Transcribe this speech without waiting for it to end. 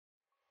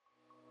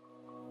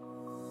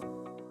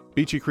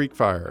Beachie Creek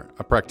Fire,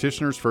 A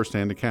Practitioner's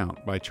First-Hand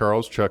Account by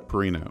Charles Chuck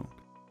Perino.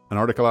 An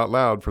article out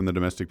loud from the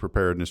Domestic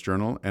Preparedness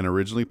Journal and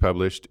originally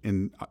published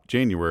in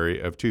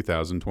January of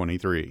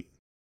 2023.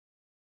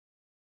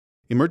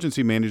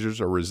 Emergency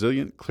managers are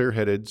resilient,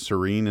 clear-headed,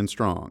 serene, and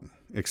strong,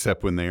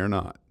 except when they are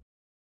not.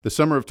 The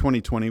summer of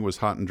 2020 was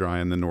hot and dry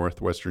in the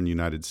northwestern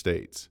United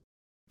States.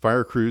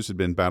 Fire crews had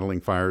been battling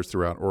fires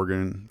throughout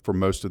Oregon for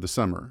most of the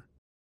summer.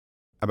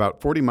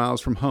 About 40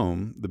 miles from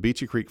home, the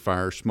Beachie Creek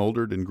Fire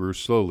smoldered and grew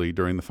slowly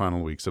during the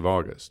final weeks of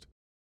August.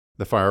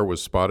 The fire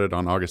was spotted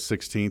on August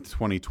 16,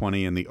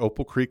 2020 in the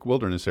Opal Creek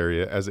Wilderness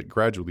area as it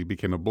gradually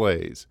became a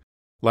blaze,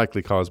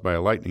 likely caused by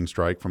a lightning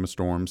strike from a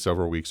storm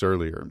several weeks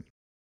earlier.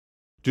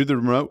 Due to the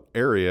remote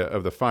area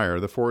of the fire,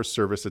 the Forest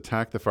Service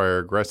attacked the fire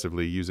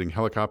aggressively using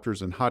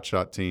helicopters and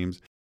hotshot teams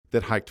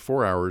that hiked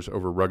 4 hours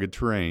over rugged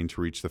terrain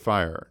to reach the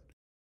fire.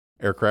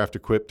 Aircraft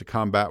equipped to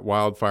combat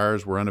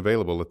wildfires were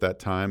unavailable at that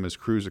time as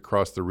crews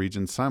across the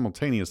region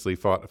simultaneously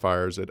fought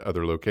fires at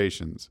other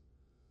locations.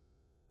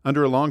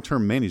 Under a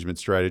long-term management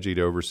strategy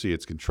to oversee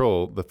its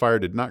control, the fire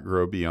did not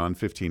grow beyond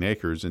 15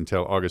 acres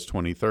until August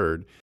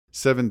 23rd,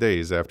 7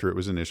 days after it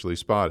was initially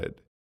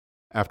spotted.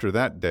 After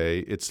that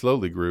day, it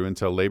slowly grew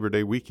until Labor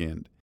Day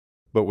weekend,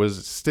 but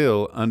was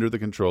still under the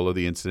control of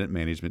the incident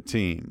management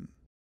team.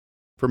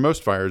 For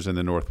most fires in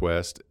the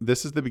Northwest,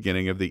 this is the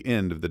beginning of the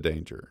end of the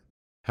danger.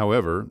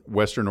 However,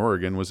 Western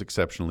Oregon was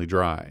exceptionally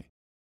dry.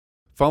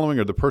 Following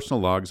are the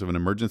personal logs of an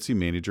emergency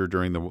manager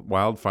during the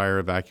wildfire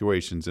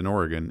evacuations in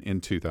Oregon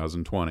in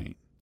 2020.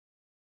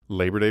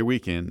 Labor Day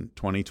weekend,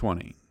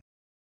 2020.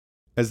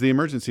 As the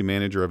emergency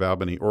manager of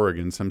Albany,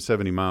 Oregon, some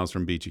 70 miles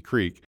from Beachie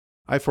Creek,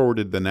 I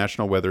forwarded the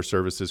National Weather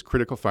Service's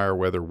critical fire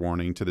weather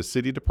warning to the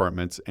city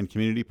departments and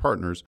community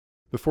partners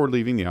before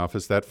leaving the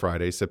office that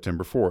Friday,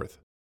 September 4th,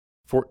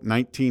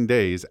 19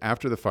 days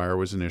after the fire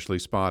was initially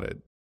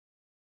spotted.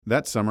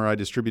 That summer, I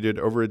distributed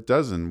over a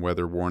dozen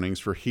weather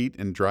warnings for heat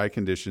and dry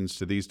conditions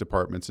to these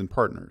departments and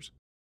partners.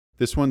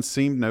 This one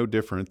seemed no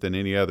different than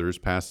any others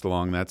passed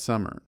along that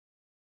summer.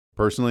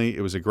 Personally,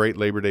 it was a great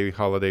Labor Day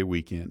holiday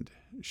weekend.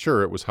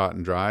 Sure, it was hot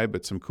and dry,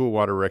 but some cool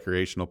water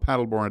recreational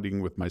paddleboarding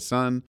with my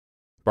son,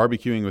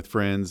 barbecuing with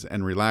friends,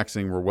 and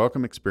relaxing were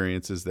welcome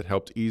experiences that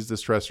helped ease the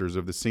stressors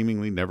of the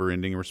seemingly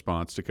never-ending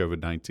response to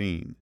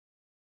COVID-19.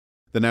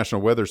 The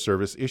National Weather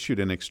Service issued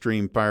an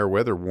extreme fire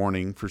weather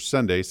warning for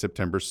Sunday,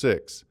 September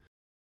 6,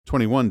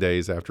 21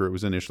 days after it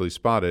was initially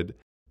spotted,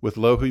 with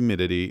low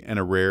humidity and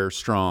a rare,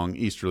 strong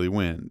easterly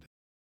wind.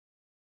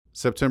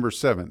 September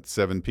 7th,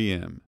 7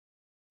 p.m.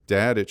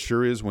 Dad, it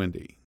sure is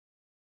windy.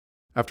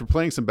 After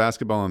playing some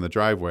basketball on the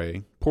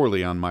driveway,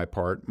 poorly on my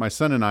part, my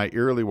son and I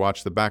eerily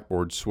watched the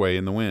backboard sway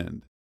in the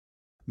wind.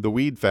 The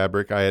weed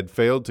fabric I had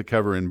failed to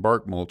cover in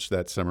bark mulch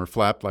that summer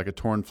flapped like a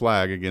torn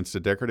flag against a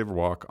decorative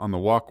walk on the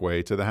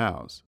walkway to the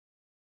house.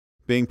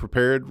 Being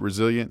prepared,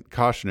 resilient,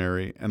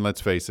 cautionary, and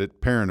let's face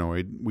it,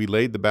 paranoid, we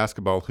laid the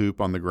basketball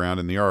hoop on the ground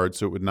in the yard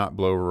so it would not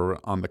blow over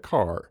on the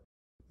car.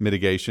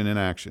 Mitigation in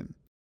action.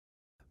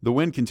 The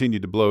wind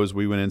continued to blow as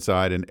we went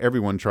inside, and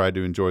everyone tried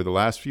to enjoy the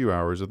last few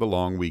hours of the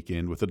long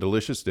weekend with a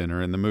delicious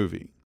dinner and the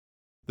movie.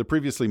 The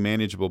previously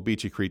manageable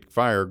Beachie Creek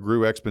fire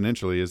grew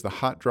exponentially as the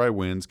hot, dry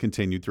winds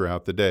continued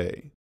throughout the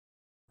day.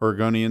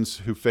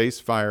 Oregonians who face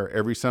fire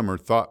every summer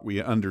thought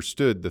we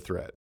understood the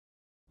threat.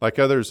 Like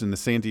others in the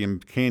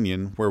Santiam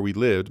Canyon where we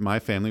lived, my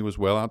family was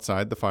well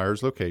outside the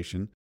fire's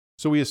location,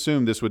 so we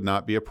assumed this would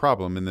not be a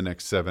problem in the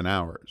next 7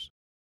 hours.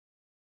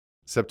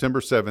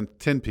 September 7th,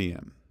 10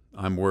 p.m.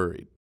 I'm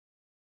worried.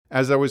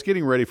 As I was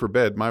getting ready for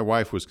bed, my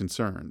wife was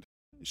concerned.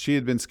 She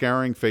had been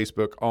scouring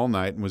Facebook all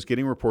night and was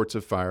getting reports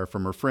of fire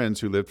from her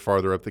friends who lived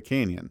farther up the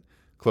canyon,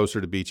 closer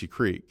to Beachie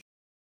Creek.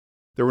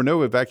 There were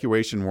no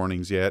evacuation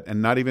warnings yet,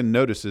 and not even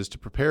notices to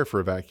prepare for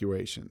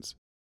evacuations.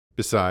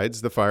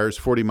 Besides, the fire is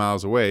 40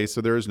 miles away,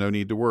 so there is no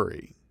need to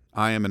worry.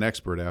 I am an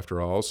expert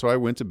after all, so I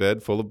went to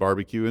bed full of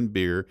barbecue and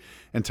beer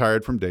and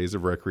tired from days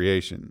of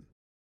recreation.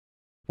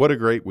 What a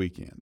great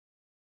weekend.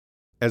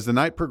 As the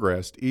night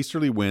progressed,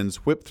 easterly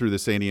winds whipped through the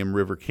Santiam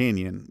River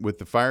Canyon, with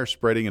the fire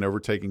spreading and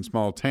overtaking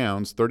small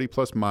towns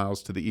 30-plus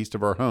miles to the east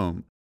of our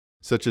home,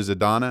 such as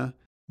Adana,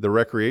 the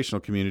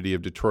recreational community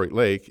of Detroit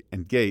Lake,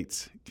 and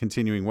Gates,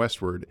 continuing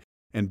westward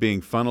and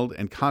being funneled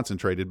and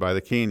concentrated by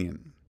the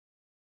canyon.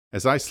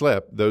 As I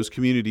slept, those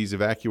communities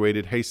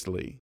evacuated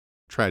hastily.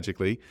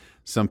 Tragically,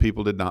 some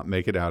people did not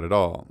make it out at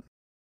all.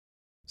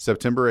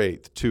 September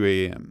 8th, 2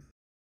 a.m.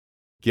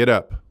 Get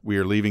up. We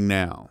are leaving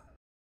now.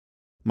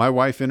 My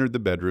wife entered the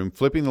bedroom,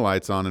 flipping the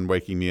lights on and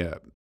waking me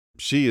up.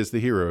 She is the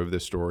hero of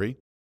this story.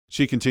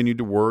 She continued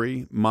to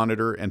worry,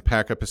 monitor, and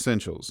pack up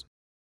essentials.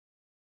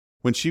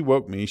 When she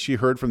woke me, she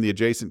heard from the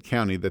adjacent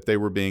county that they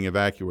were being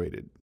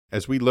evacuated.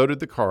 As we loaded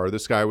the car, the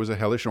sky was a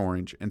hellish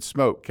orange, and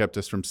smoke kept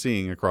us from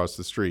seeing across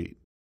the street.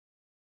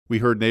 We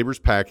heard neighbors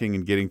packing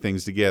and getting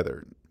things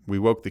together. We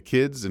woke the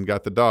kids and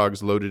got the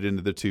dogs loaded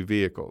into the 2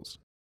 vehicles.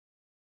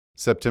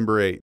 September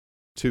 8th,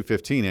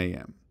 2:15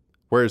 a.m.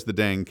 Where's the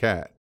dang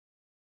cat?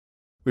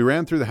 We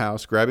ran through the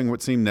house, grabbing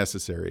what seemed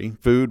necessary: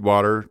 food,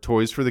 water,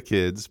 toys for the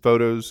kids,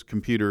 photos,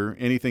 computer,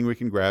 anything we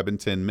can grab in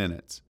 10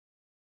 minutes.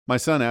 My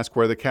son asked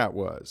where the cat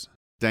was.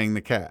 Dang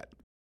the cat.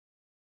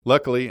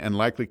 Luckily, and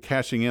likely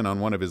cashing in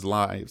on one of his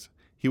lives,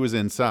 he was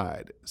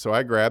inside, so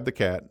I grabbed the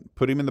cat,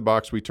 put him in the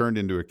box we turned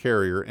into a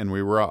carrier, and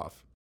we were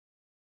off.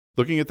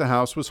 Looking at the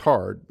house was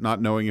hard,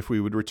 not knowing if we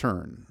would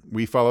return.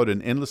 We followed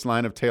an endless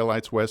line of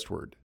taillights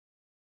westward.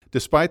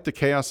 Despite the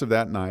chaos of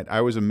that night,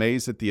 I was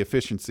amazed at the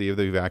efficiency of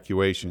the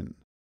evacuation.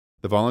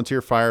 The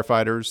volunteer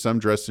firefighters, some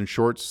dressed in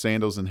shorts,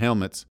 sandals, and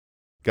helmets,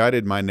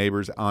 guided my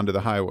neighbors onto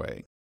the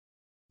highway.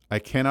 I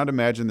cannot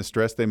imagine the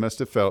stress they must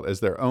have felt as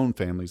their own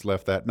families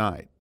left that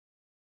night.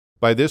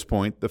 By this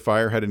point, the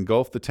fire had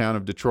engulfed the town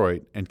of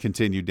Detroit and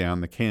continued down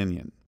the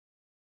canyon.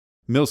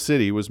 Mill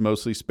City was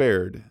mostly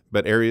spared,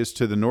 but areas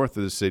to the north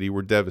of the city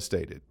were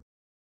devastated.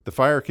 The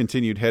fire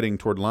continued heading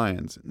toward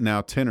Lyons,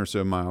 now 10 or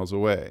so miles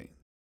away.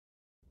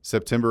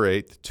 September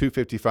 8th,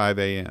 2:55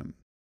 a.m.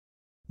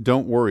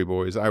 Don't worry,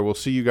 boys. I will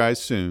see you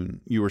guys soon.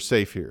 You are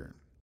safe here.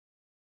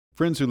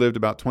 Friends who lived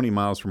about 20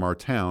 miles from our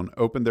town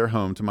opened their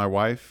home to my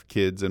wife,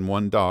 kids, and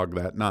one dog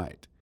that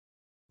night.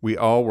 We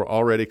all were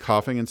already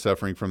coughing and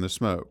suffering from the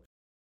smoke.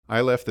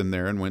 I left them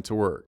there and went to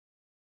work.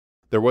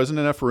 There wasn't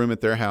enough room at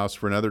their house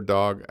for another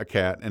dog, a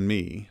cat, and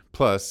me.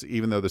 Plus,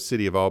 even though the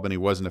city of Albany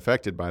wasn't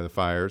affected by the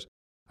fires,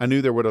 I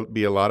knew there would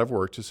be a lot of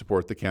work to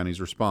support the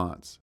county's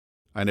response.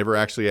 I never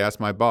actually asked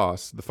my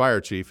boss, the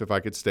fire chief, if I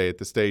could stay at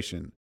the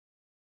station.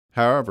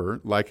 However,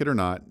 like it or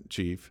not,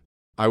 Chief,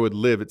 I would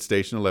live at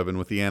Station 11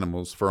 with the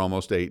animals for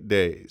almost 8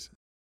 days.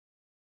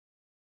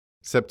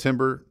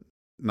 September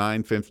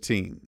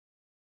 9/15.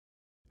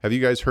 Have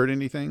you guys heard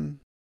anything?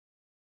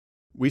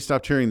 We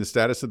stopped hearing the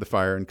status of the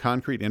fire and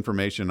concrete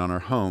information on our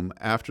home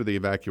after the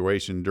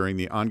evacuation during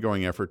the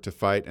ongoing effort to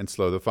fight and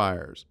slow the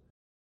fires.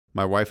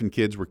 My wife and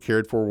kids were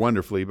cared for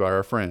wonderfully by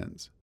our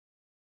friends.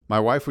 My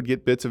wife would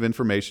get bits of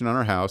information on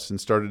our house and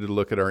started to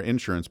look at our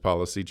insurance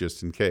policy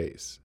just in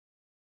case.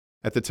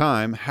 At the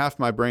time, half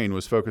my brain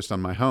was focused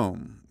on my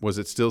home. Was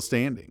it still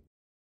standing?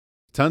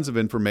 Tons of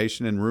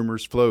information and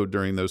rumors flowed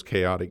during those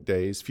chaotic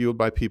days, fueled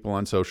by people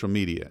on social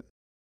media.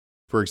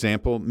 For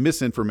example,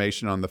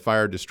 misinformation on the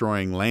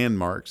fire-destroying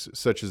landmarks,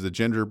 such as the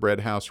Gingerbread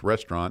House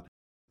restaurant,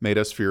 made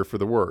us fear for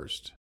the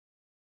worst.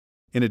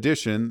 In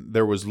addition,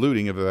 there was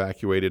looting of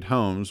evacuated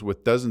homes,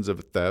 with dozens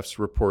of thefts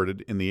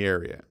reported in the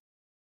area.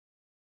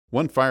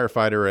 One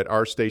firefighter at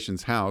our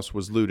station's house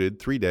was looted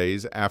 3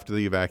 days after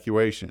the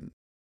evacuation.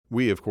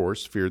 We, of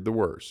course, feared the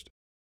worst.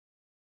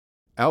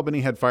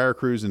 Albany had fire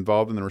crews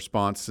involved in the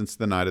response since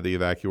the night of the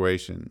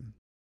evacuation.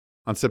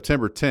 On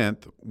September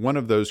 10th, one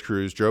of those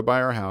crews drove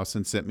by our house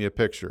and sent me a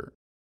picture.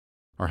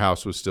 Our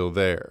house was still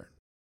there.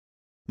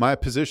 My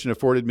position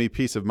afforded me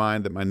peace of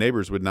mind that my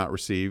neighbors would not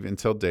receive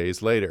until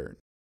days later.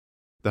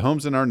 The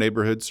homes in our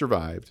neighborhood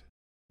survived.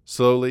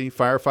 Slowly,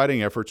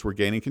 firefighting efforts were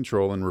gaining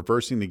control and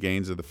reversing the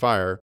gains of the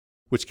fire,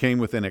 which came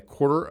within a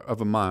quarter of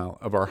a mile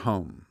of our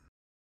home.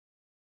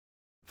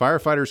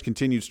 Firefighters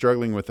continued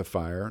struggling with the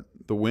fire.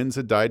 The winds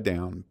had died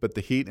down, but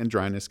the heat and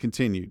dryness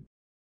continued.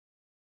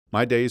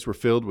 My days were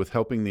filled with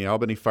helping the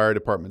Albany Fire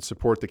Department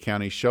support the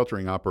county's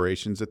sheltering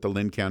operations at the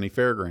Lynn County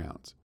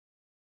Fairgrounds.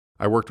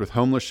 I worked with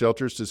homeless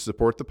shelters to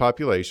support the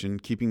population,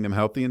 keeping them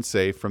healthy and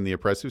safe from the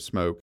oppressive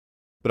smoke,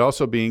 but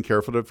also being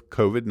careful of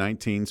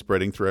COVID-19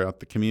 spreading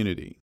throughout the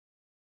community.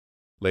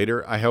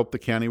 Later, I helped the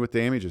county with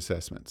damage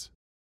assessments.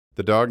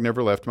 The dog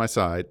never left my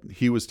side.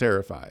 He was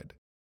terrified.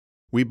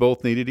 We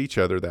both needed each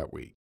other that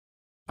week.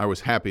 I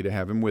was happy to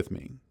have him with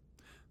me.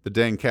 The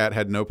dang cat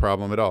had no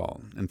problem at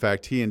all. In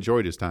fact, he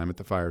enjoyed his time at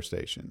the fire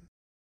station.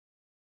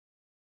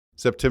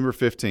 September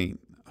 15th,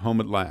 home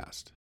at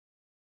last.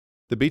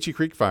 The Beachie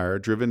Creek fire,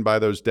 driven by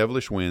those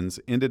devilish winds,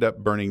 ended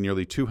up burning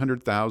nearly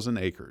 200,000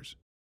 acres.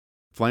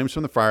 Flames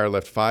from the fire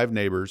left 5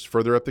 neighbors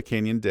further up the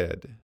canyon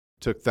dead,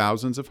 took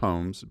thousands of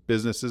homes,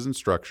 businesses, and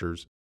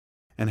structures,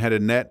 and had a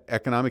net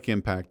economic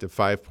impact of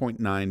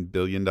 $5.9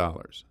 billion.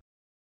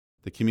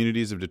 The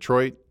communities of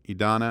Detroit,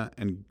 Edina,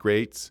 and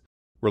Grates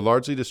were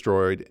largely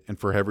destroyed and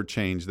forever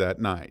changed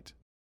that night.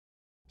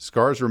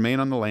 Scars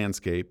remain on the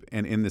landscape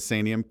and in the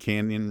Sandium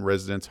Canyon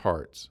residents'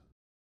 hearts.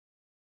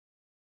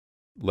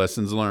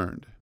 Lessons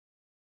learned.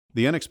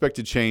 The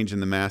unexpected change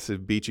in the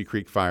massive Beachie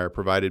Creek fire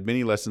provided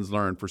many lessons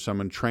learned for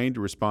someone trained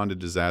to respond to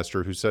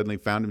disaster who suddenly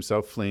found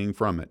himself fleeing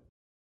from it.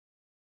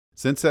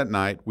 Since that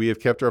night, we have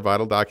kept our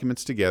vital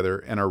documents together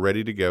and are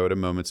ready to go at a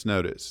moment's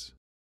notice.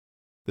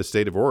 The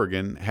state of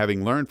Oregon,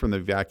 having learned from the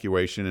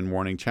evacuation and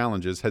warning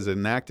challenges, has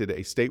enacted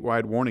a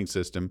statewide warning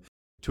system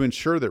to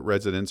ensure that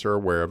residents are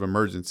aware of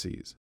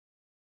emergencies.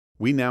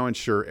 We now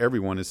ensure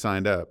everyone is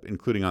signed up,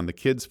 including on the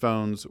kids'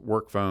 phones,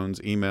 work phones,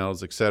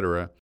 emails,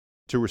 etc.,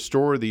 to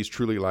restore these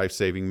truly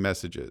life-saving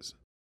messages.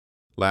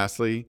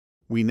 Lastly,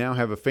 we now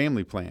have a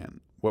family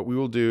plan, what we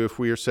will do if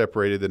we are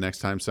separated the next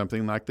time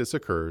something like this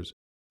occurs,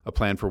 a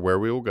plan for where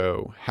we will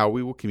go, how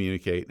we will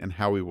communicate, and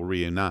how we will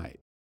reunite.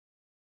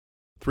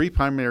 3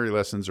 primary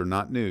lessons are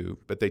not new,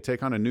 but they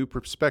take on a new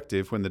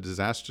perspective when the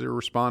disaster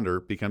responder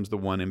becomes the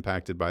one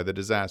impacted by the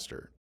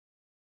disaster.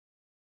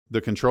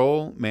 The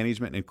control,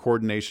 management, and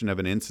coordination of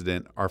an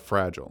incident are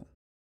fragile.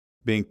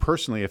 Being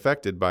personally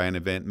affected by an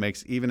event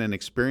makes even an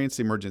experienced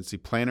emergency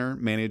planner,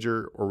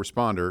 manager, or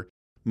responder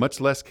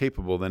much less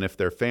capable than if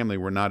their family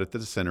were not at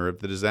the center of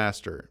the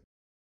disaster.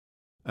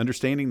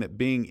 Understanding that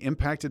being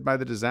impacted by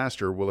the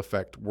disaster will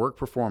affect work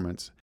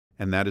performance,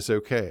 and that is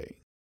okay.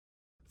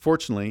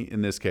 Fortunately,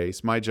 in this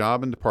case, my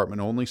job and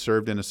department only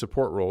served in a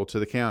support role to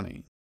the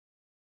county.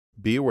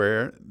 Be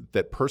aware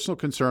that personal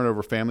concern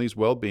over families'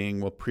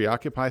 well-being will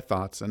preoccupy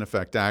thoughts and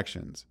affect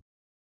actions.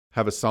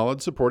 Have a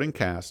solid supporting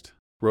cast,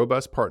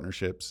 robust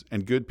partnerships,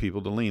 and good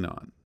people to lean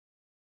on.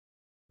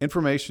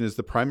 Information is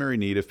the primary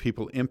need of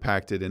people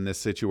impacted in this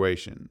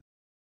situation.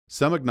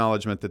 Some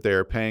acknowledgement that they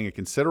are paying a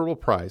considerable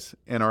price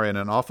and are in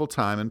an awful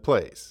time and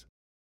place.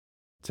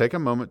 Take a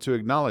moment to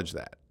acknowledge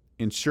that.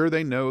 Ensure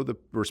they know the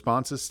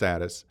response's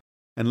status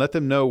and let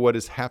them know what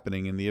is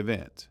happening in the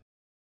event.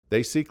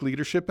 They seek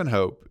leadership and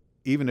hope,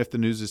 even if the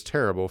news is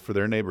terrible for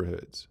their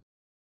neighborhoods.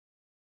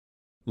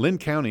 Lynn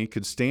County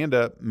could stand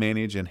up,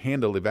 manage, and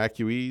handle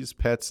evacuees,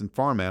 pets, and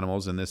farm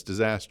animals in this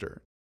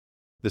disaster.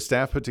 The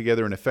staff put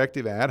together an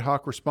effective ad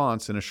hoc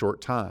response in a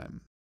short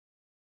time.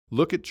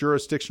 Look at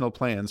jurisdictional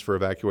plans for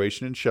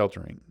evacuation and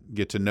sheltering,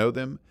 get to know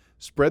them,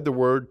 spread the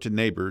word to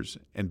neighbors,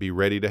 and be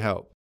ready to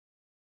help.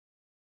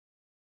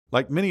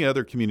 Like many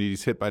other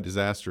communities hit by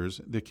disasters,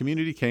 the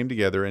community came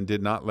together and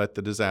did not let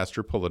the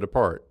disaster pull it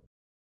apart.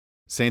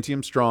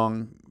 Santiam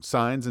Strong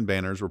signs and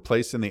banners were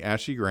placed in the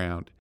ashy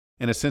ground,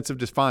 and a sense of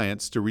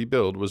defiance to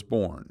rebuild was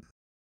born.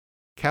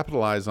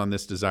 Capitalize on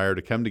this desire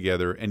to come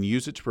together and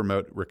use it to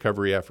promote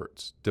recovery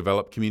efforts,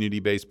 develop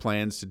community-based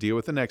plans to deal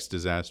with the next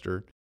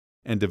disaster,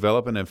 and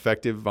develop an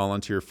effective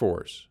volunteer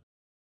force.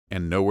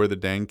 And know where the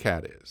dang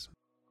cat is.